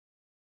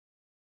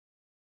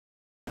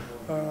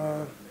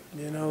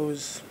You know, it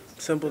was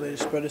simple. They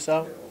just spread us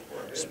out,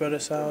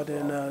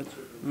 and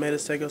made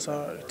us take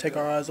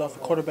our eyes off the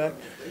quarterback.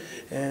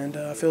 And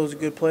I feel it was a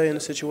good play in the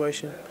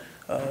situation.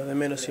 They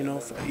made us,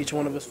 each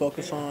one of us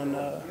focus on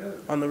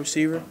the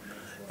receiver,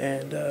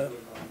 and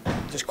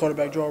just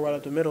quarterback draw right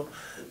up the middle.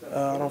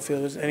 I don't feel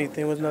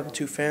it was nothing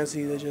too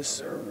fancy. We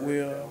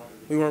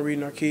weren't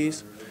reading our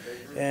keys.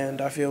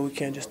 And I feel we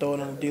can't just throw it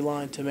on the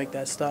D-line to make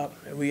that stop.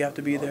 We have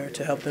to be there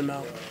to help them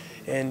out.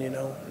 And,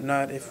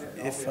 not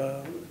if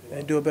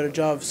they do a better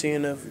job of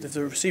seeing if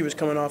the receiver's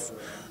coming off,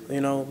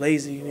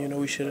 lazy,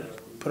 we should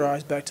put our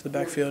eyes back to the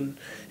backfield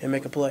and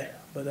make a play.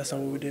 But that's not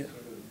what we did.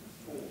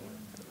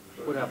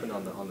 What happened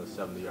on the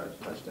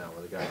 70-yard touchdown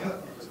where the guy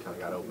just kind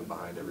of got open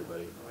behind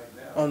everybody?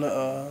 On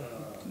the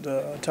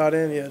tight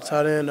end,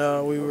 tight end.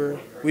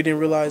 We didn't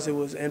realize it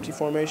was empty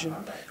formation.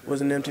 It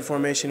was an empty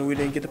formation. We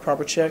didn't get the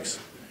proper checks.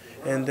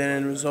 And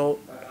then, in result,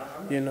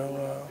 I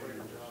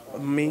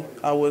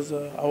was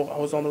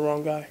on the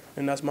wrong guy,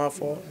 and that's my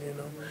fault,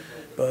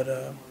 But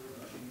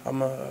I'm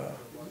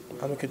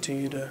gonna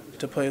continue to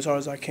play as hard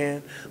as I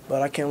can,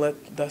 but I can't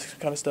let that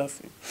kind of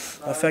stuff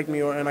affect me,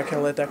 and I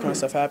can't let that kind of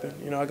stuff happen.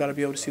 I got to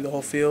be able to see the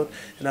whole field,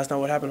 and that's not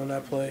what happened on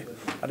that play.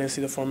 I didn't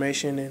see the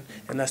formation, and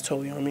that's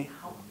totally on me.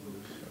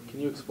 Can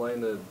you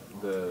explain the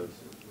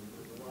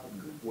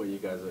way you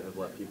guys have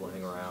let people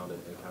hang around and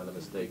kind of the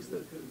mistakes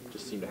that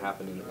just seem to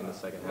happen in the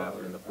second half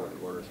and in the fourth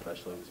quarter,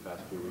 especially these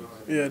past few weeks?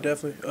 Yeah,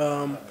 definitely.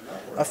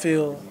 I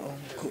feel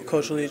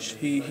Coach Leach,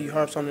 he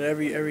harps on it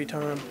every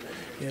time,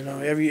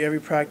 every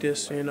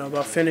practice,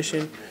 about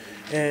finishing,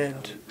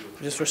 and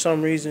just for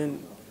some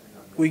reason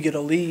we get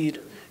a lead,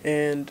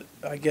 and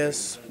I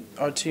guess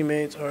our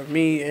teammates, or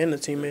me and the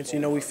teammates,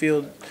 we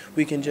feel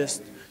we can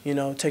just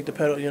take the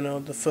pedal,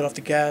 the foot off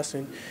the gas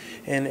and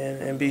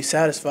be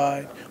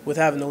satisfied with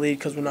having the lead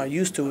because we're not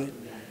used to it.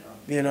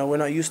 We're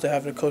not used to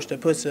having a coach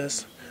that puts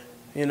us,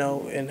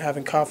 and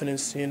having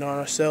confidence, in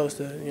ourselves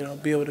to,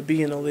 be able to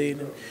be in the lead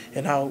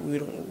and how we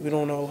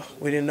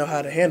didn't know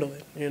how to handle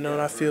it, and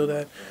I feel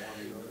that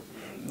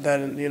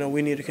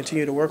we need to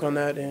continue to work on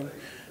that, and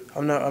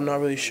I'm not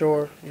really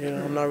sure,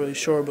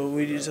 but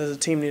we just as a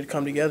team need to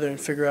come together and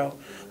figure out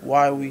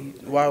why we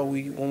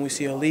when we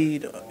see a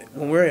lead,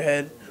 when we're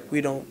ahead,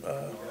 we don't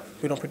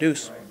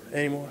produce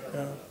anymore.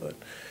 But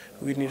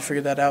we need to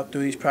figure that out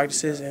through these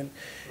practices and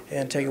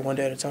take it one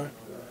day at a time.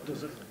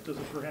 Does it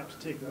perhaps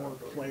take more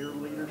player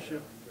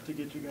leadership to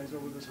get you guys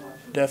over this hump?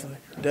 Definitely.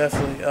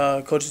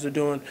 Coaches are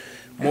doing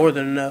more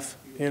than enough,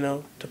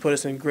 to put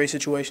us in great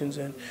situations,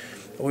 and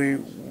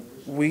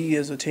we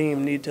as a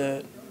team need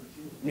to,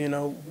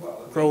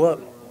 grow up.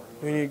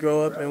 We need to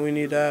grow up, and we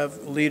need to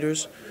have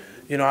leaders.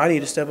 I need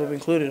to step up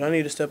included. I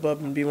need to step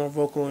up and be more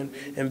vocal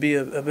and be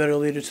a better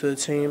leader to the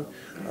team.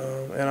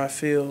 And I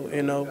feel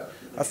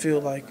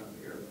like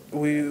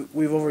we've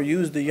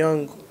overused the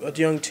young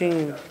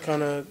team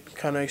kind of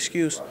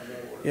excuse.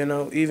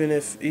 Even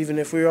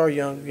if we are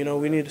young,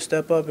 we need to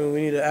step up and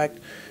we need to act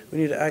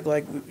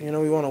like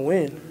we want to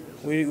win.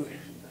 We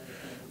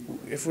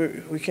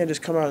can't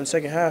just come out in the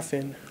second half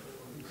and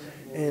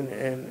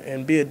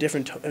be a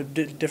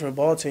different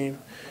ball team.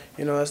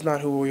 That's not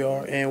who we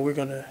are, and we're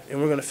gonna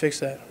fix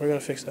that. We're gonna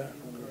fix that.